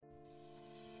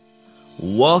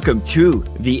Welcome to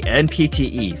the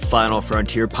NPTE Final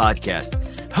Frontier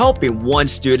podcast, helping one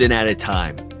student at a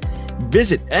time.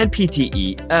 Visit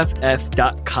npteff.com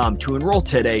to enroll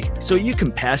today so you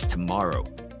can pass tomorrow.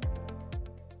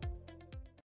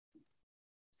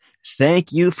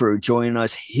 Thank you for joining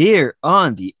us here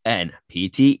on the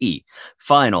NPTE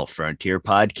Final Frontier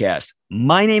podcast.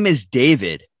 My name is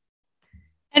David.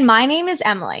 And my name is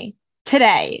Emily.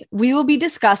 Today, we will be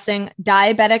discussing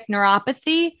diabetic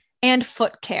neuropathy and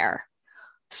foot care.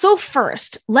 So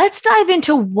first, let's dive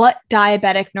into what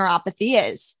diabetic neuropathy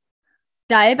is.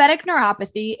 Diabetic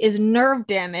neuropathy is nerve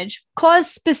damage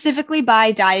caused specifically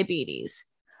by diabetes.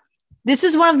 This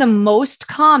is one of the most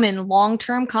common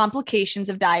long-term complications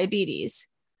of diabetes.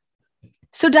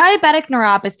 So diabetic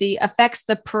neuropathy affects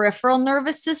the peripheral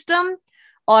nervous system,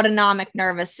 autonomic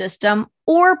nervous system,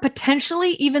 or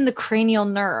potentially even the cranial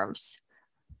nerves.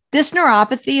 This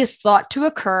neuropathy is thought to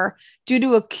occur due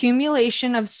to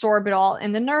accumulation of sorbitol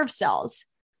in the nerve cells.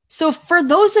 So for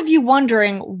those of you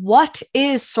wondering, what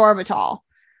is sorbitol?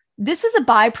 This is a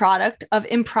byproduct of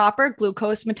improper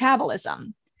glucose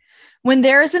metabolism. When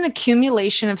there is an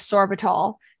accumulation of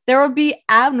sorbitol, there will be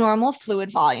abnormal fluid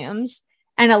volumes,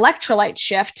 an electrolyte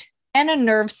shift, and a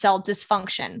nerve cell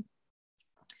dysfunction.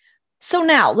 So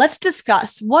now let's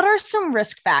discuss what are some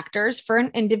risk factors for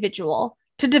an individual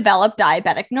to develop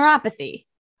diabetic neuropathy.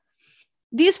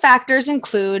 These factors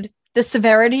include the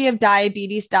severity of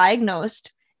diabetes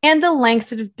diagnosed and the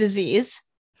length of disease,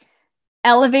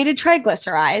 elevated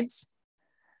triglycerides,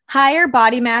 higher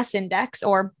body mass index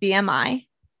or BMI,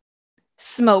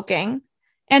 smoking,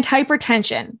 and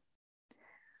hypertension.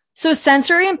 So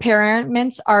sensory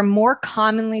impairments are more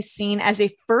commonly seen as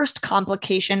a first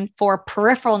complication for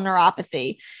peripheral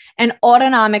neuropathy, and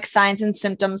autonomic signs and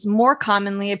symptoms more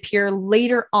commonly appear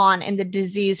later on in the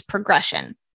disease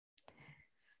progression.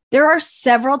 There are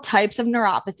several types of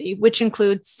neuropathy, which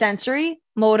include sensory,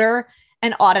 motor,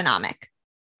 and autonomic.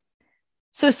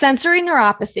 So sensory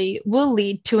neuropathy will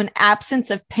lead to an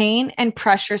absence of pain and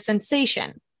pressure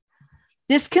sensation.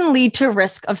 This can lead to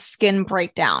risk of skin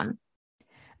breakdown.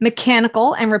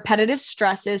 Mechanical and repetitive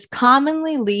stresses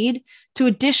commonly lead to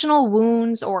additional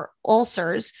wounds or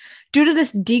ulcers due to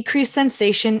this decreased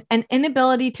sensation and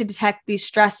inability to detect these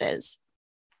stresses.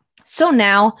 So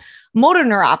now, motor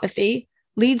neuropathy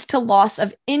leads to loss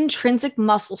of intrinsic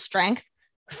muscle strength,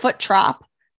 foot drop,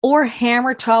 or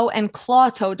hammer toe and claw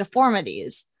toe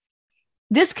deformities.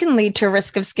 This can lead to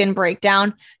risk of skin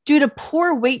breakdown due to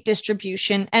poor weight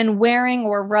distribution and wearing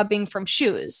or rubbing from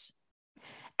shoes.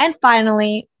 And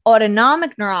finally,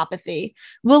 autonomic neuropathy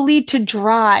will lead to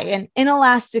dry and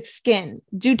inelastic skin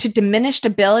due to diminished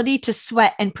ability to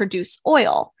sweat and produce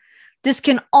oil. This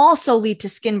can also lead to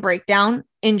skin breakdown,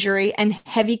 injury, and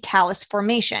heavy callus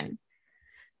formation.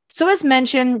 So as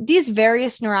mentioned, these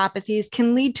various neuropathies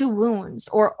can lead to wounds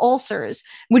or ulcers,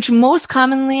 which most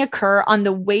commonly occur on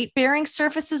the weight-bearing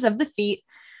surfaces of the feet,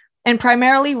 and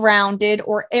primarily rounded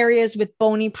or areas with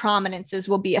bony prominences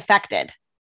will be affected.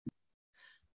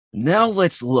 Now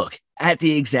let's look at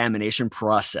the examination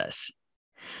process.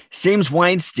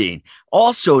 Sims-Weinstein,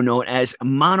 also known as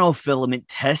monofilament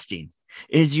testing,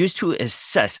 is used to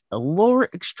assess a lower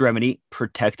extremity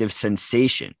protective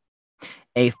sensation.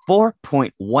 A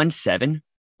 4.17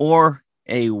 or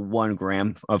a 1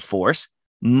 gram of force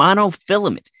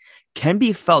monofilament can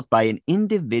be felt by an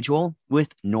individual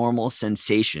with normal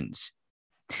sensations.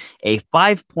 A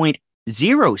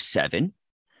 5.07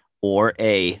 or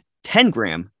a 10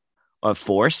 gram of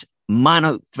force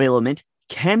monofilament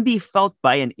can be felt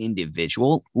by an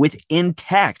individual with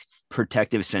intact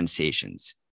protective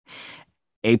sensations.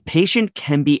 A patient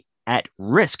can be at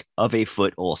risk of a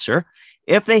foot ulcer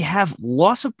if they have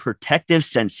loss of protective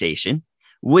sensation,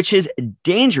 which is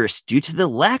dangerous due to the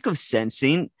lack of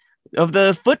sensing of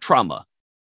the foot trauma.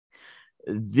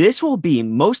 This will be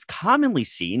most commonly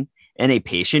seen in a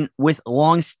patient with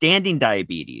long-standing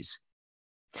diabetes.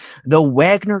 The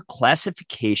Wagner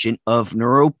classification of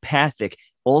neuropathic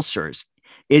ulcers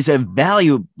is a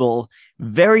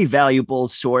very valuable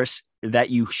source that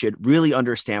you should really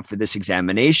understand for this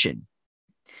examination.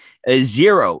 A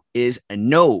 0 is a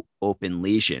no open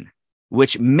lesion,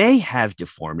 which may have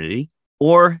deformity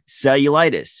or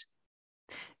cellulitis.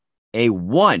 A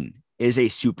 1 is a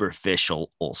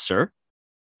superficial ulcer.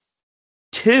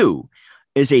 2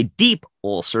 is a deep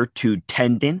ulcer to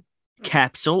tendon,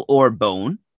 capsule, or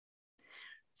bone.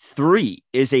 3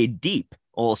 is a deep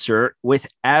ulcer with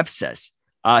abscess,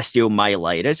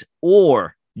 osteomyelitis,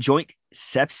 or joint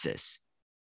sepsis.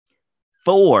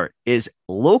 4 is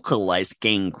localized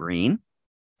gangrene,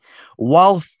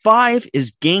 while 5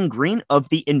 is gangrene of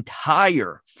the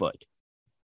entire foot.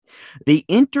 The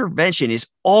intervention is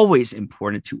always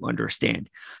important to understand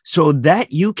so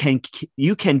that you can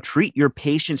treat your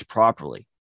patients properly.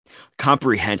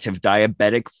 Comprehensive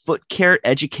diabetic foot care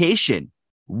education,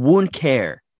 wound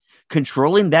care,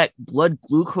 controlling that blood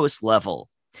glucose level,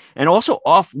 and also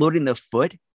offloading the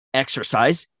foot,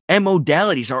 exercise, and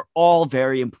modalities are all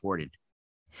very important.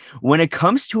 When it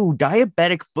comes to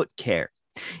diabetic foot care,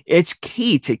 it's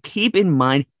key to keep in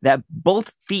mind that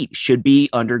both feet should be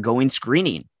undergoing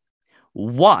screening.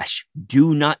 Wash,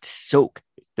 do not soak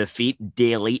the feet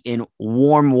daily in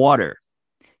warm water.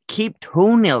 Keep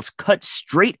toenails cut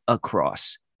straight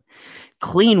across.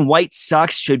 Clean white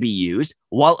socks should be used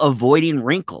while avoiding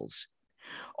wrinkles.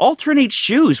 Alternate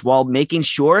shoes while making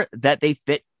sure that they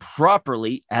fit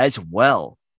properly as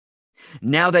well.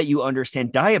 Now that you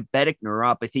understand diabetic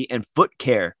neuropathy and foot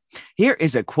care, here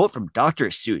is a quote from Dr.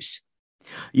 Seuss.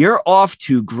 You're off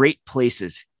to great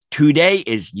places. Today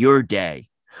is your day.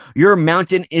 Your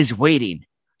mountain is waiting,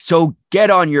 so get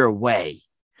on your way.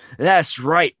 That's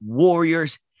right,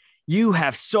 warriors. You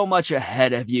have so much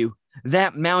ahead of you.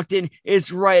 That mountain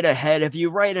is right ahead of you,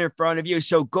 right in front of you,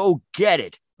 so go get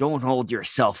it. Don't hold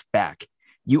yourself back.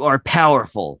 You are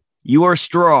powerful. You are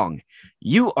strong.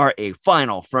 You are a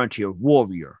final frontier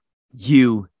warrior.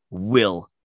 You will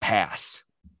pass.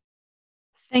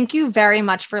 Thank you very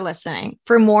much for listening.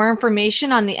 For more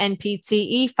information on the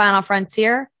NPTE Final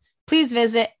Frontier, please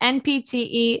visit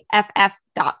npteff.com.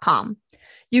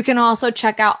 You can also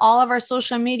check out all of our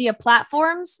social media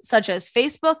platforms such as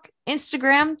Facebook,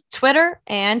 Instagram, Twitter,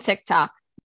 and TikTok.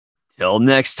 Till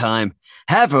next time,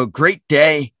 have a great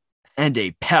day and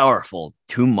a powerful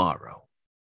tomorrow.